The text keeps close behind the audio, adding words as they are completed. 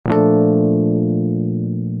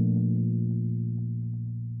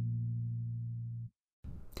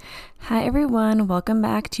Hi everyone, welcome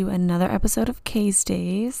back to another episode of Kay's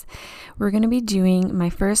Days. We're going to be doing my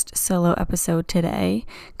first solo episode today.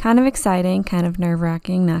 Kind of exciting, kind of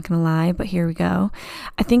nerve-wracking, not going to lie, but here we go.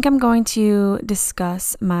 I think I'm going to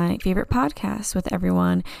discuss my favorite podcasts with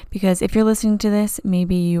everyone because if you're listening to this,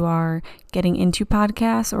 maybe you are getting into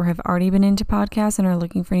podcasts or have already been into podcasts and are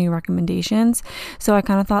looking for new recommendations. So I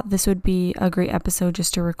kind of thought this would be a great episode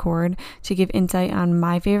just to record to give insight on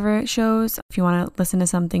my favorite shows. If you want to listen to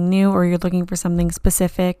something new or you're looking for something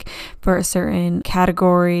specific for a certain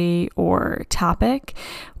category or topic,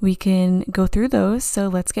 we can go through those. So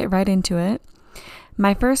let's get right into it.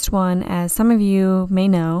 My first one, as some of you may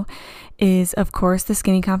know, is of course The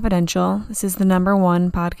Skinny Confidential. This is the number one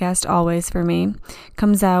podcast always for me.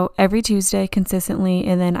 Comes out every Tuesday consistently,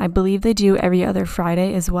 and then I believe they do every other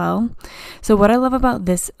Friday as well. So what I love about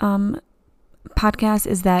this podcast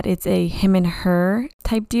is that it's a him and her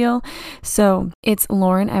type deal. So it's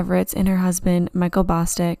Lauren Everett and her husband Michael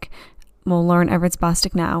Bosstick. Well, Lauren Everett's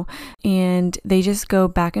Bosstick now, and they just go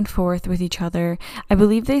back and forth with each other. I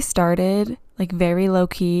believe they started like very low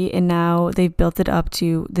key, and now they've built it up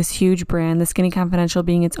to this huge brand, The Skinny Confidential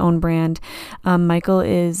being its own brand. Michael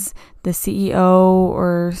is the CEO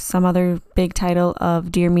or some other big title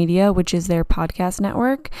of Dear Media, which is their podcast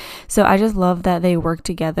network. So I just love that they work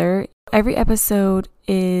together. Every episode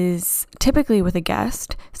is typically with a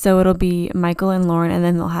guest, so it'll be Michael and Lauren, and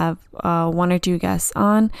then they'll have one or two guests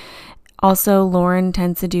on. Also, Lauren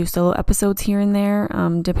tends to do solo episodes here and there,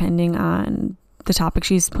 depending on the topic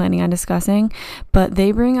she's planning on discussing, but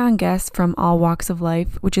they bring on guests from all walks of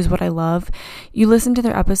life, which is what I love. You listen to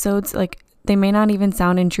their episodes, like they may not even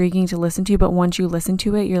sound intriguing to listen to, but once you listen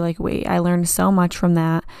to it, you're like, wait, I learned so much from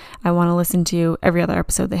that. I want to listen to every other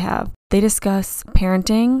episode they have. They discuss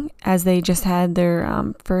parenting as they just had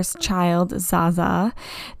their first child, Zaza.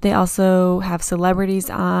 They also have celebrities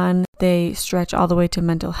on. They stretch all the way to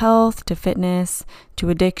mental health, to fitness, to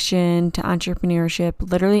addiction, to entrepreneurship,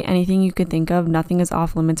 literally anything you could think of. Nothing is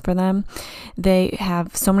off limits for them. They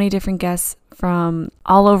have so many different guests from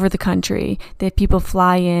all over the country. They have people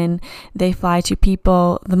fly in, they fly to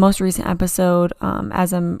people. The most recent episode,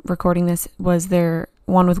 as I'm recording this, was their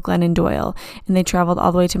one with Glennon Doyle, and they traveled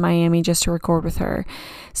all the way to Miami just to record with her.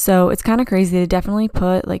 So it's kind of crazy. They definitely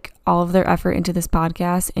put like all of their effort into this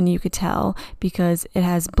podcast, and you could tell because it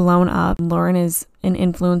has blown up. Lauren is an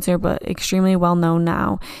influencer, but extremely well known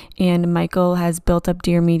now, and Michael has built up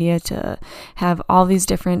Dear Media to have all these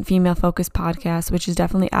different female focused podcasts, which is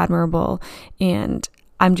definitely admirable. And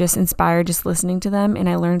I'm just inspired just listening to them, and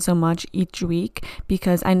I learn so much each week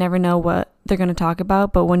because I never know what they're going to talk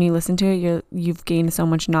about, but when you listen to it, you've gained so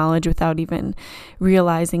much knowledge without even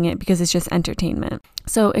realizing it because it's just entertainment.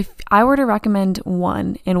 So if I were to recommend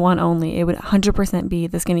one and one only, it would 100% be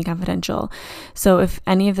The Skinny Confidential. So if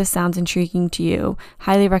any of this sounds intriguing to you,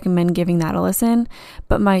 highly recommend giving that a listen.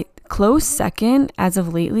 But my close second as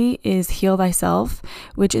of lately is Heal Thyself,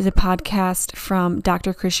 which is a podcast from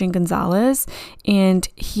Dr. Christian Gonzalez, and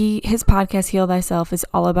his podcast Heal Thyself is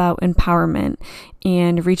all about empowerment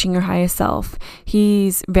and reaching your highest self.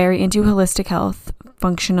 He's very into holistic health,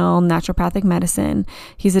 functional naturopathic medicine.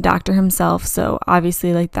 He's a doctor himself, so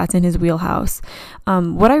obviously like that's in his wheelhouse.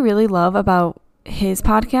 What I really love about his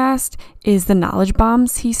podcast is the knowledge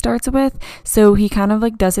bombs he starts with. So he kind of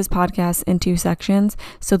like does his podcast in two sections.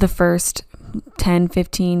 So the first 10,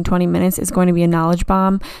 15, 20 minutes is going to be a knowledge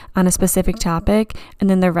bomb on a specific topic, and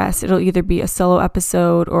then the rest, it'll either be a solo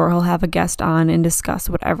episode or he'll have a guest on and discuss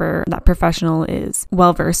whatever that professional is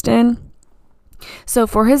well versed in. So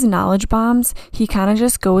for his knowledge bombs, he kind of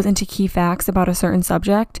just goes into key facts about a certain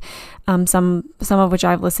subject. Some of which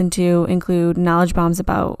I've listened to include knowledge bombs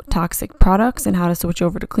about toxic products and how to switch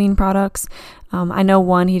over to clean products. I know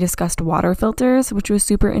one, he discussed water filters, which was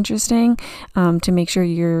super interesting, to make sure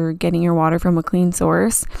you're getting your water from a clean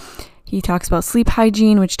source. He talks about sleep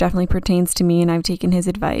hygiene, which definitely pertains to me, and I've taken his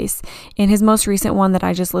advice. And his most recent one that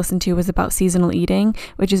I just listened to was about seasonal eating,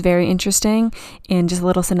 which is very interesting. And just a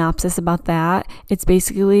little synopsis about that. It's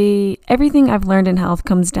basically everything I've learned in health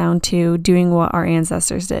comes down to doing what our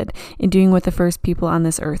ancestors did and doing what the first people on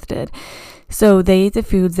this earth did. So they ate the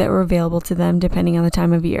foods that were available to them depending on the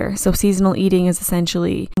time of year. So seasonal eating is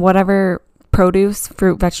essentially whatever produce,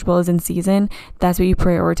 fruit, vegetable is in season, that's what you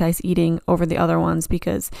prioritize eating over the other ones,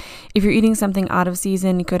 because if you're eating something out of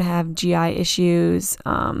season, you could have GI issues,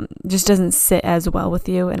 just doesn't sit as well with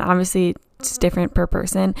you. And obviously it's different per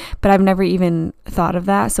person, but I've never even thought of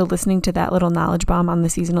that. So listening to that little knowledge bomb on the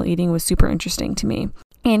seasonal eating was super interesting to me.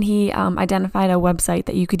 And he identified a website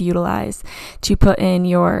that you could utilize to put in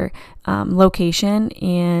your location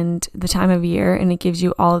and the time of year, and it gives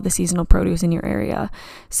you all of the seasonal produce in your area.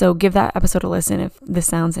 So give that episode a listen if this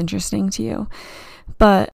sounds interesting to you.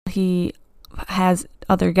 But he has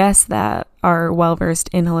other guests that are well versed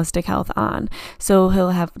in holistic health on. So he'll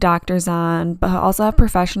have doctors on, but he'll also have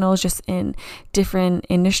professionals just in different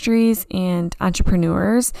industries and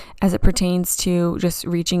entrepreneurs as it pertains to just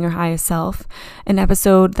reaching your highest self. An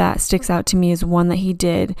episode that sticks out to me is one that he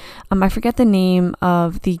did. I forget the name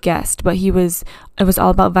of the guest, but it was all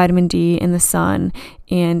about vitamin D and the sun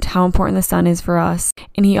and how important the sun is for us.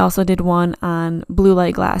 And he also did one on blue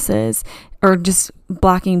light glasses, or just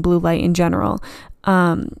blocking blue light in general,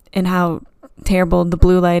 and how terrible the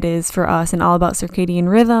blue light is for us, and all about circadian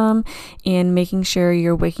rhythm and making sure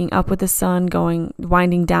you're waking up with the sun,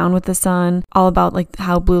 winding down with the sun, all about like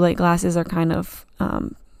how blue light glasses are kind of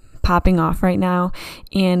popping off right now.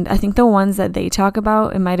 And I think the ones that they talk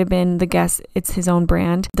about, it might have been the guest, it's his own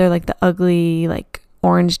brand. They're like the ugly, like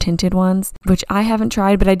orange tinted ones, which I haven't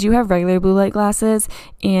tried, but I do have regular blue light glasses,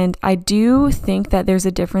 and I do think that there's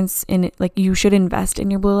a difference in it. Like, you should invest in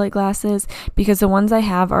your blue light glasses, because the ones I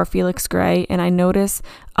have are Felix Gray, and I notice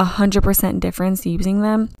 100% difference using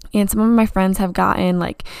them. And some of my friends have gotten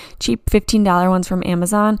like cheap $15 ones from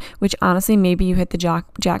Amazon, which honestly, maybe you hit the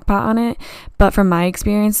jackpot on it, but from my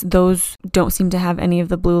experience, those don't seem to have any of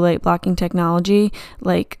the blue light blocking technology,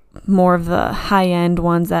 like more of the high-end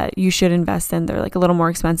ones that you should invest in. They're like a little more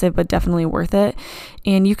expensive, but definitely worth it.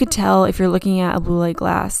 And you could tell if you're looking at a blue light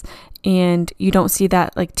glass and you don't see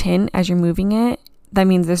that like tint as you're moving it, that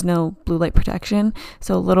means there's no blue light protection.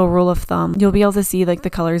 So a little rule of thumb, you'll be able to see like the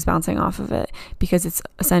colors bouncing off of it, because it's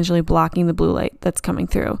essentially blocking the blue light that's coming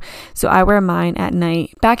through. So I wear mine at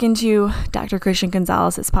night. Back into Dr. Christian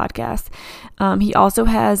Gonzalez's podcast. He also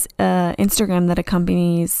has an Instagram that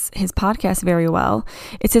accompanies his podcast very well.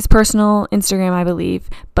 It's his personal Instagram, I believe,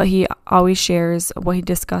 but he always shares what he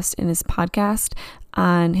discussed in his podcast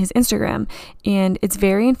on his Instagram. And it's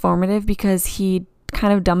very informative because he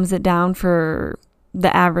kind of dumbs it down for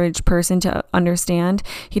the average person to understand.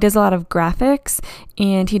 He does a lot of graphics,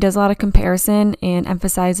 and he does a lot of comparison and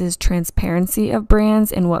emphasizes transparency of brands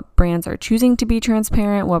and what brands are choosing to be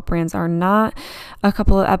transparent, what brands are not. A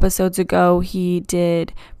couple of episodes ago, he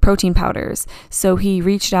did protein powders. So he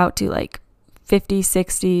reached out to like 50,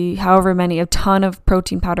 60, however many, a ton of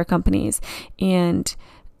protein powder companies, and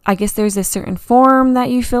I guess there's a certain form that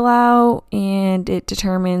you fill out, and it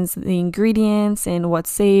determines the ingredients and what's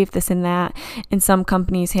safe, this and that. And some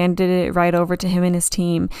companies handed it right over to him and his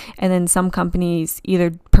team. And then some companies either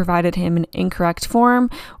provided him an incorrect form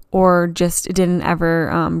or just didn't ever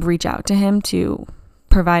reach out to him to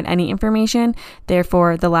provide any information,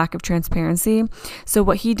 therefore the lack of transparency. So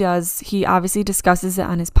what he does, he obviously discusses it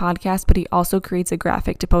on his podcast, but he also creates a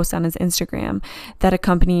graphic to post on his Instagram that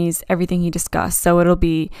accompanies everything he discussed. So it'll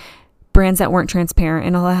be brands that weren't transparent,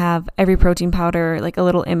 and it'll have every protein powder, like a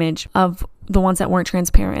little image of the ones that weren't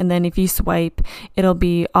transparent. And then if you swipe, it'll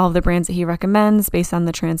be all of the brands that he recommends based on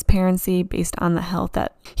the transparency, based on the health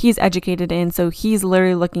that he's educated in. So he's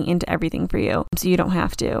literally looking into everything for you, so you don't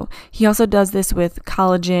have to. He also does this with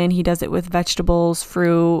collagen. He does it with vegetables,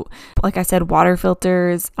 fruit, like I said, water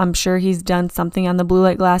filters. I'm sure he's done something on the blue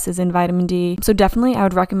light glasses and vitamin D. So definitely I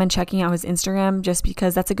would recommend checking out his Instagram, just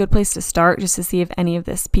because that's a good place to start, just to see if any of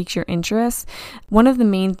this piques your interest. One of the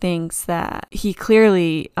main things that he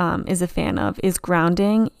clearly is a fan of is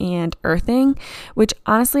grounding and earthing, which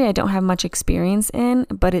honestly I don't have much experience in,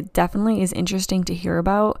 but it definitely is interesting to hear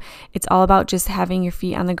about. It's all about just having your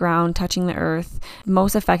feet on the ground, touching the earth.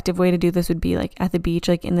 Most effective way to do this would be like at the beach,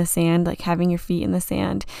 like in the sand, like having your feet in the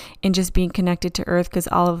sand and just being connected to earth, because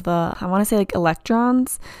all of the, I want to say like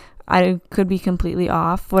electrons, I could be completely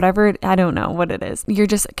off, whatever, I don't know what it is. You're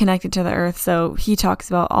just connected to the earth. So he talks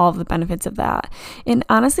about all of the benefits of that. And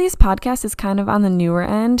honestly, his podcast is kind of on the newer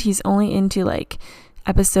end. He's only into like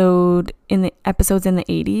episodes in the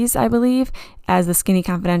 80s, I believe, as the Skinny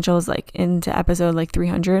Confidential is like into episode like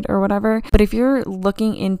 300 or whatever. But if you're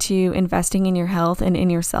looking into investing in your health and in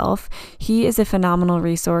yourself, he is a phenomenal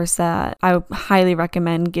resource that I would highly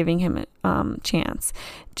recommend giving him a chance.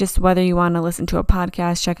 Just whether you want to listen to a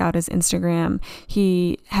podcast, check out his Instagram.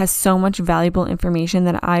 He has so much valuable information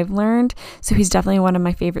that I've learned. So he's definitely one of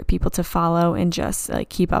my favorite people to follow and just like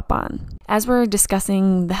keep up on. As we're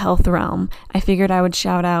discussing the health realm, I figured I would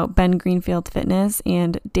shout out Ben Greenfield Fitness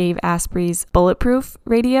and Dave Asprey's Bulletproof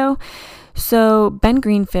Radio. So Ben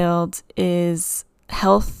Greenfield is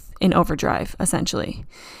health in overdrive, essentially.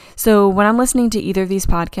 So when I'm listening to either of these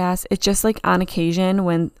podcasts, it's just like on occasion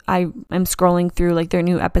when I am scrolling through like their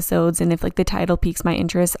new episodes, and if like the title piques my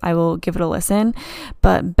interest, I will give it a listen.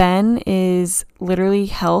 But Ben is literally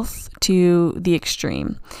health to the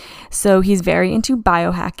extreme. So he's very into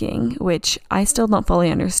biohacking, which I still don't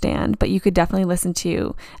fully understand, but you could definitely listen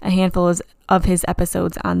to a handful of his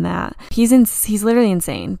episodes on that. He's literally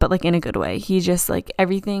insane, but like in a good way. He just like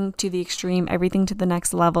everything to the extreme, everything to the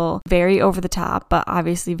next level, very over the top, but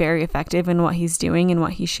obviously very effective in what he's doing and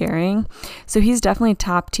what he's sharing. So he's definitely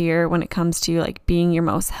top tier when it comes to like being your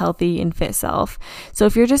most healthy and fit self. So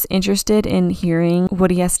if you're just interested in hearing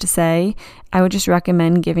what he has to say, I would just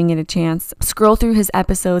recommend giving it a chance. Scroll through his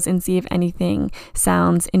episodes and see if anything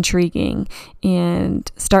sounds intriguing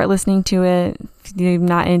and start listening to it. If you're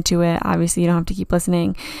not into it, obviously you don't have to keep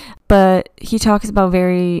listening. But he talks about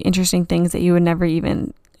very interesting things that you would never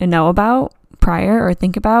even know about prior or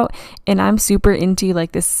think about. And I'm super into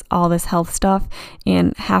like all this health stuff,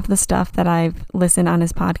 and half the stuff that I've listened on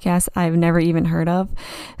his podcast I've never even heard of.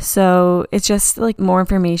 So it's just like more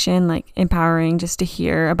information, like empowering just to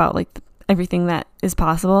hear about like everything that is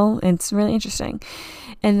possible. And it's really interesting.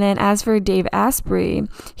 And then as for Dave Asprey,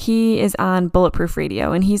 he is on Bulletproof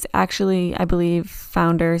Radio, and he's actually, I believe,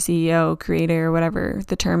 founder, CEO, creator, whatever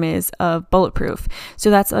the term is, of Bulletproof.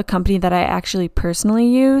 So that's a company that I actually personally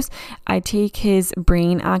use. I take his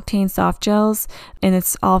Brain Octane soft gels, and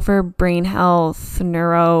it's all for brain health,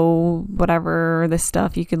 neuro, whatever, this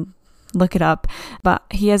stuff. You can look it up, but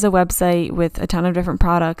he has a website with a ton of different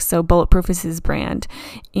products. So Bulletproof is his brand,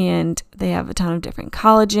 and they have a ton of different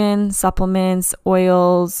collagen supplements,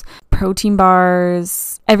 oils, protein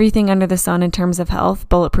bars, everything under the sun in terms of health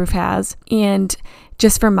Bulletproof has. And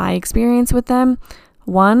just from my experience with them,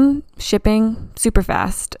 one, shipping super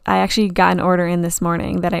fast. I actually got an order in this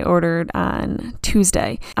morning that I ordered on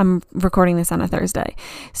Tuesday. I'm recording this on a Thursday.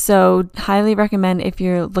 So highly recommend if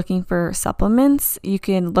you're looking for supplements, you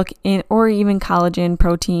can look in, or even collagen,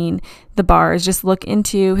 protein, the bars, just look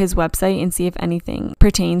into his website and see if anything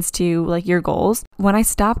pertains to like your goals. When I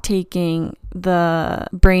stopped taking the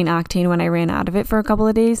Brain Octane, when I ran out of it for a couple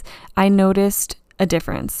of days, I noticed a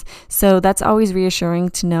difference. So that's always reassuring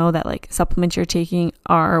to know that like supplements you're taking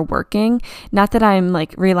are working. Not that I'm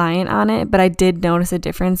like reliant on it, but I did notice a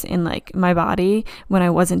difference in like my body when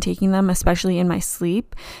I wasn't taking them, especially in my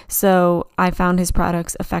sleep. So I found his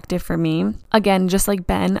products effective for me. Again, just like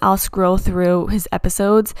Ben, I'll scroll through his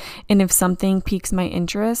episodes, and if something piques my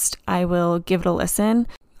interest, I will give it a listen.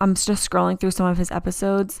 I'm just scrolling through some of his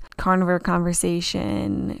episodes: Carnivore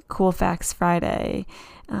Conversation, Cool Facts Friday,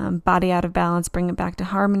 Body Out of Balance, Bring It Back to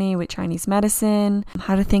Harmony with Chinese Medicine,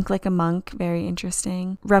 How to Think Like a Monk, very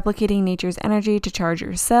interesting, Replicating Nature's Energy to Charge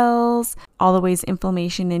Your Cells, All the Ways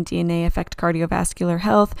Inflammation and DNA Affect Cardiovascular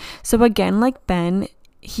Health. So again, like Ben,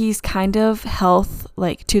 he's kind of health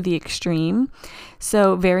like to the extreme.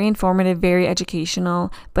 So very informative, very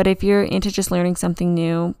educational. But if you're into just learning something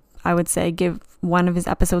new, I would say give one of his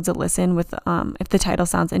episodes a listen. With if the title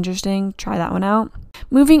sounds interesting, try that one out.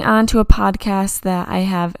 Moving on to a podcast that I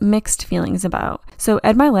have mixed feelings about. So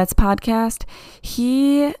Ed Mylett's podcast,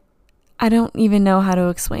 I don't even know how to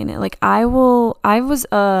explain it. Like I was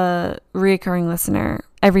a reoccurring listener.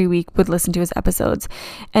 Every week would listen to his episodes.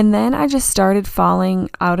 And then I just started falling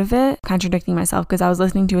out of it, contradicting myself, because I was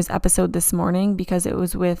listening to his episode this morning because it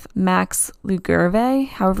was with Max Lugurve,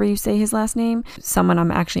 however you say his last name, someone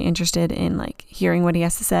I'm actually interested in like hearing what he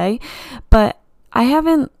has to say. But I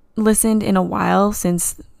haven't listened in a while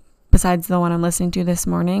besides the one I'm listening to this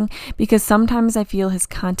morning, because sometimes I feel his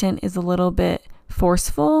content is a little bit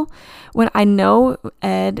forceful, when I know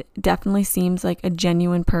Ed definitely seems like a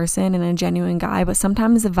genuine person and a genuine guy, but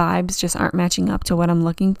sometimes the vibes just aren't matching up to what I'm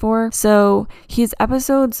looking for. So his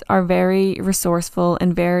episodes are very resourceful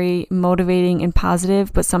and very motivating and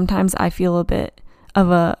positive, but sometimes I feel a bit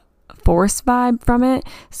of a forced vibe from it.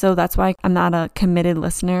 So that's why I'm not a committed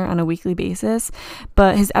listener on a weekly basis.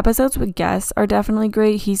 But his episodes with guests are definitely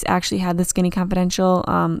great. He's actually had the Skinny Confidential,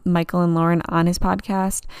 Michael and Lauren, on his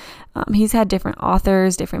podcast. He's had different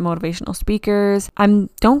authors, different motivational speakers.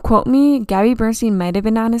 Don't quote me, Gabby Bernstein might have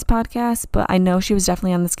been on his podcast, but I know she was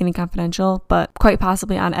definitely on the Skinny Confidential, but quite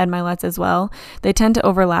possibly on Ed Mylett's as well. They tend to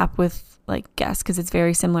overlap with like guests because it's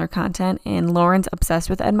very similar content, and Lauren's obsessed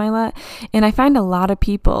with Ed Mylett. And I find a lot of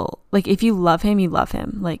people, like if you love him, you love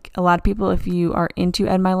him. Like a lot of people, if you are into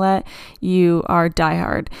Ed Mylett, you are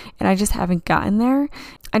diehard, and I just haven't gotten there.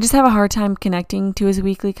 I just have a hard time connecting to his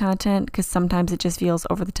weekly content because sometimes it just feels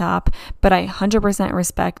over the top, but I 100%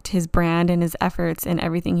 respect his brand and his efforts and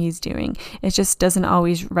everything he's doing. It just doesn't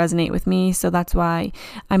always resonate with me, so that's why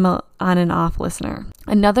I'm a on and off listener.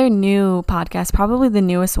 Another new podcast, probably the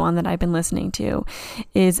newest one that I've been listening to,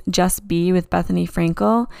 is Just Be with Bethenny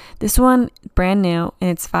Frankel. This one, brand new, and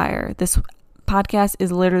it's fire. This podcast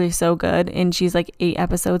is literally so good, and she's like 8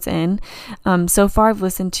 episodes in. So far I've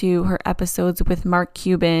listened to her episodes with Mark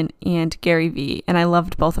Cuban and Gary Vee, and I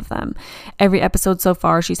loved both of them. Every episode so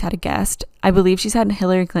far she's had a guest. I believe she's had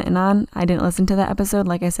Hillary Clinton on. I didn't listen to that episode,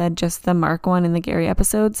 like I said, just the Mark one and the Gary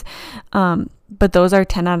episodes, but those are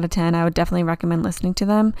 10 out of 10. I would definitely recommend listening to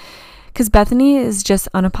them, because Bethenny is just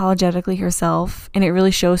unapologetically herself, and it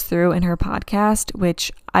really shows through in her podcast,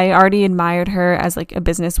 which I already admired her as like a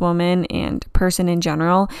businesswoman and person in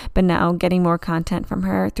general, but now getting more content from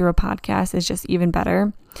her through a podcast is just even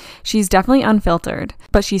better. She's definitely unfiltered,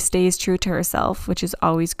 but she stays true to herself, which is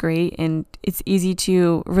always great, and it's easy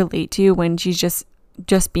to relate to when she's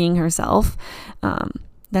just being herself.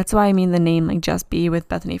 That's why I mean the name, like Just Be with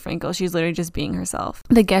Bethenny Frankel. She's literally just being herself.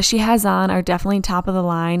 The guests she has on are definitely top of the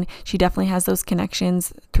line. She definitely has those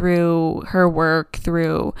connections through her work,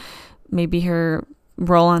 through maybe her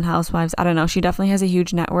role on Housewives. I don't know. She definitely has a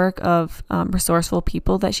huge network of resourceful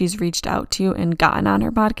people that she's reached out to and gotten on her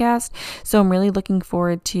podcast. So I'm really looking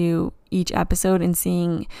forward to each episode and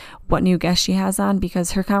seeing what new guests she has on,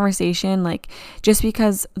 because her conversation, like, just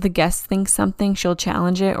because the guest thinks something, she'll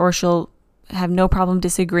challenge it, or she'll have no problem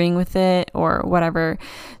disagreeing with it or whatever.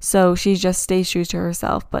 So she just stays true to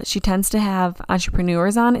herself, but she tends to have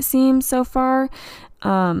entrepreneurs on, it seems, so far.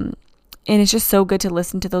 And it's just so good to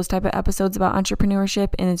listen to those type of episodes about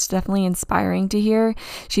entrepreneurship, and it's definitely inspiring to hear.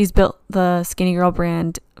 She's built the Skinny Girl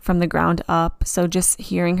brand from the ground up, so just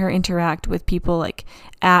hearing her interact with people like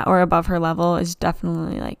at or above her level is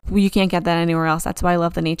definitely like, you can't get that anywhere else. That's why I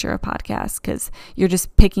love the nature of podcasts, because you're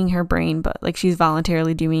just picking her brain, but like she's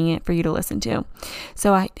voluntarily doing it for you to listen to.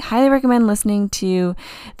 So I highly recommend listening to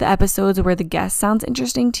the episodes where the guest sounds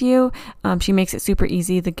interesting to you. She makes it super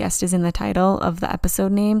easy. The guest is in the title of the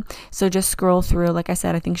episode name, so just scroll through. Like I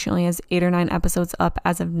said, I think she only has 8 or 9 episodes up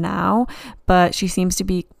as of now, but she seems to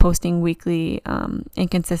be posting weekly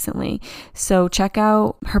and consistently. So check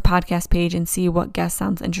out her podcast page and see what guest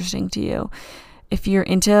sounds interesting to you. If you're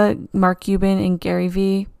into Mark Cuban and Gary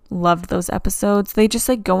Vee, loved those episodes. They just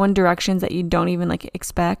like go in directions that you don't even like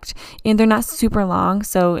expect, and they're not super long.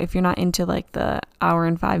 So if you're not into like the hour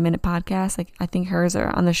and 5-minute podcast, like I think hers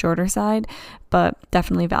are on the shorter side, but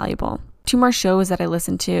definitely valuable. 2 more shows that I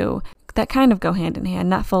listen to that kind of go hand in hand,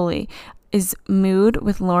 not fully, is Mood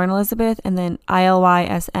with Lauren Elizabeth, and then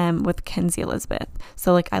ILYSM with Kenzie Elizabeth.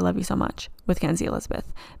 So like I Love You So Much with Kenzie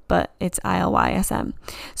Elizabeth, but it's ILYSM.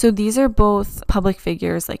 So these are both public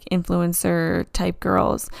figures, like influencer type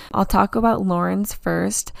girls. I'll talk about Lauren's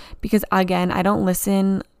first, because again, I don't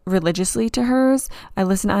listen religiously to hers. I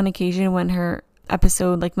listen on occasion when her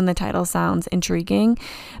episode, like when the title sounds intriguing,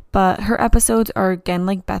 but her episodes are again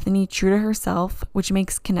like Bethenny, true to herself, which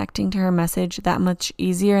makes connecting to her message that much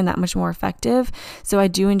easier and that much more effective. So I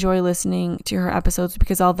do enjoy listening to her episodes,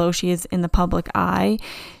 because although she is in the public eye,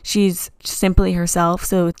 she's simply herself,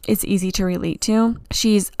 so it's easy to relate to.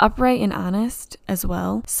 She's upright and honest as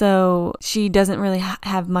well, so she doesn't really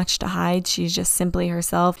have much to hide. She's just simply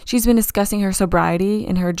herself. She's been discussing her sobriety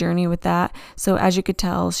and her journey with that, so as you could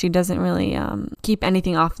tell, she doesn't really keep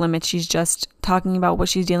anything off limits. She's just talking about what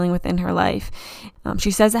she's dealing with in her life.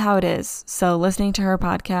 She says it how it is. So listening to her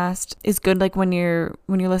podcast is good, like when you're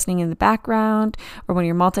listening in the background or when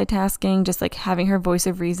you're multitasking, just like having her voice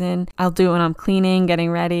of reason. I'll do it when I'm cleaning,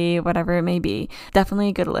 getting ready, whatever it may be. Definitely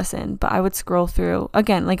a good listen, but I would scroll through.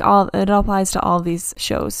 Again, like it applies to all of these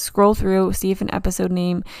shows. Scroll through, see if an episode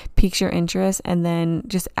name piques your interest, and then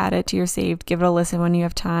just add it to your saved. Give it a listen when you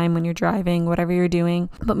have time, when you're driving, whatever you're doing.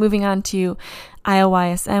 But moving on to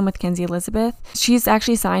ILYSM with Kenzie Elizabeth. She's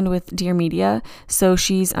actually signed with Dear Media, so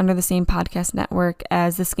she's under the same podcast network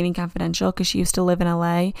as The Skinny Confidential, because she used to live in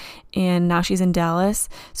LA and now she's in Dallas.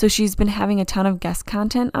 So she's been having a ton of guest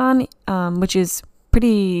content on, which is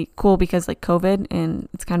pretty cool because like COVID and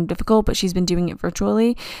it's kind of difficult, but she's been doing it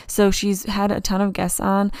virtually. So she's had a ton of guests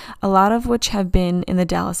on, a lot of which have been in the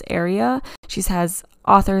Dallas area. She has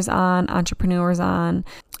authors on, entrepreneurs on,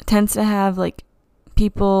 tends to have like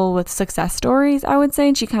people with success stories, I would say,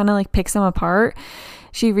 and she kind of like picks them apart.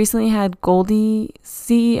 She recently had Goldie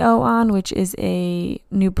CEO on, which is a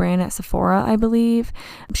new brand at Sephora, I believe.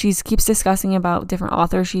 She keeps discussing about different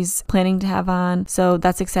authors she's planning to have on, so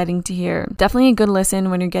that's exciting to hear. Definitely a good listen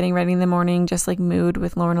when you're getting ready in the morning, just like Mood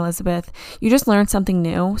with Lauren Elizabeth. You just learn something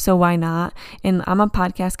new, so why not? And I'm a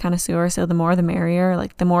podcast connoisseur, so the more the merrier.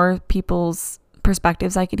 Like the more people's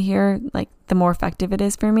perspectives I could hear, like the more effective it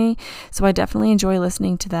is for me. So I definitely enjoy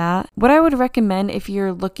listening to that. What I would recommend if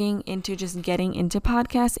you're looking into just getting into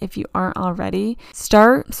podcasts, if you aren't already,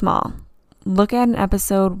 start small. Look at an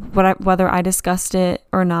episode, whether I discussed it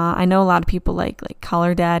or not. I know a lot of people like Call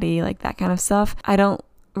Her Daddy, like that kind of stuff. I don't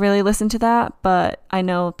really listen to that, but I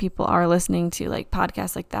know people are listening to like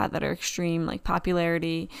podcasts like that are extreme, like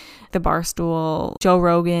popularity, The Barstool, Joe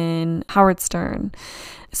Rogan, Howard Stern.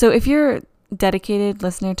 So if you're dedicated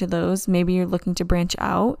listener to those, maybe you're looking to branch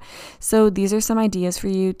out. So these are some ideas for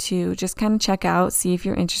you to just kind of check out, see if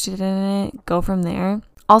you're interested in it, go from there.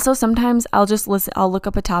 Also, sometimes I'll look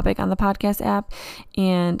up a topic on the podcast app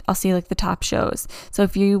and I'll see like the top shows. So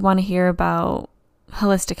if you want to hear about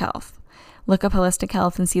holistic health, look up holistic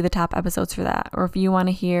health and see the top episodes for that. Or if you want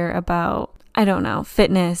to hear about, I don't know,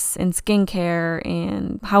 fitness and skincare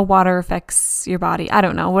and how water affects your body. I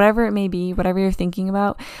don't know, whatever it may be, whatever you're thinking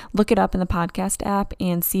about, look it up in the podcast app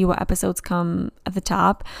and see what episodes come at the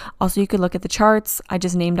top. Also, you could look at the charts. I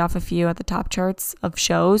just named off a few at the top charts of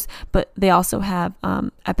shows, but they also have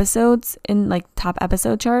episodes in like top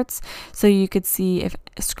episode charts. So you could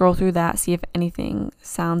scroll through that, see if anything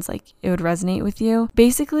sounds like it would resonate with you.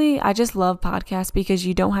 Basically, I just love podcasts because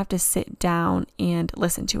you don't have to sit down and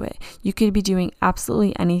listen to it. You could be doing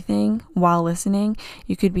absolutely anything while listening.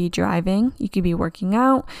 You could be driving, you could be working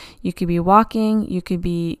out, you could be walking, you could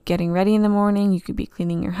be getting ready in the morning, you could be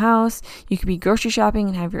cleaning your house, you could be grocery shopping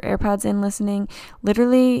and have your AirPods in listening.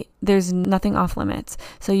 Literally, there's nothing off limits.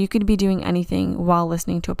 So you could be doing anything while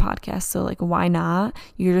listening to a podcast. So like, why not?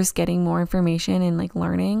 You're just getting more information and like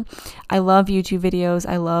learning. I love YouTube videos.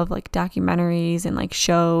 I love like documentaries and like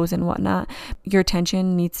shows and whatnot. Your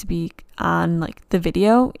attention needs to be on like the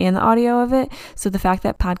video and the audio of it. So the fact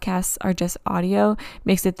that podcasts are just audio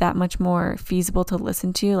makes it that much more feasible to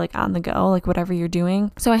listen to like on the go, like whatever you're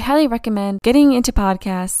doing. So I highly recommend getting into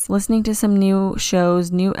podcasts, listening to some new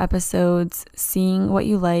shows, new episodes, seeing what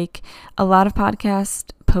you like. A lot of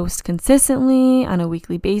podcasts post consistently on a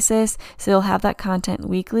weekly basis, so you'll have that content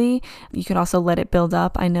weekly. You could also let it build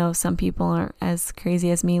up. I know some people aren't as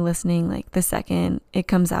crazy as me listening like the second it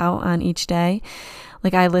comes out on each day.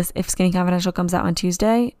 Like if Skinny Confidential comes out on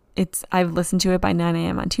Tuesday, I've listened to it by 9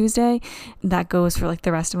 a.m. on Tuesday. That goes for like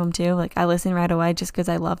the rest of them too. Like I listen right away just because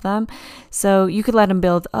I love them. So you could let them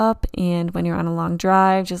build up, and when you're on a long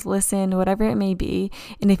drive, just listen, whatever it may be.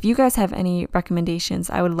 And if you guys have any recommendations,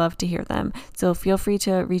 I would love to hear them. So feel free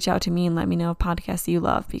to reach out to me and let me know podcasts you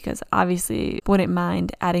love, because obviously wouldn't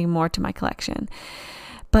mind adding more to my collection.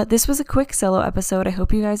 But this was a quick solo episode. I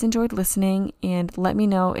hope you guys enjoyed listening, and let me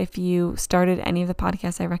know if you started any of the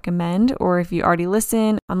podcasts I recommend or if you already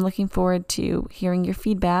listen. I'm looking forward to hearing your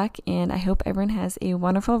feedback, and I hope everyone has a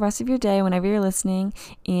wonderful rest of your day whenever you're listening,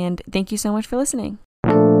 and thank you so much for listening.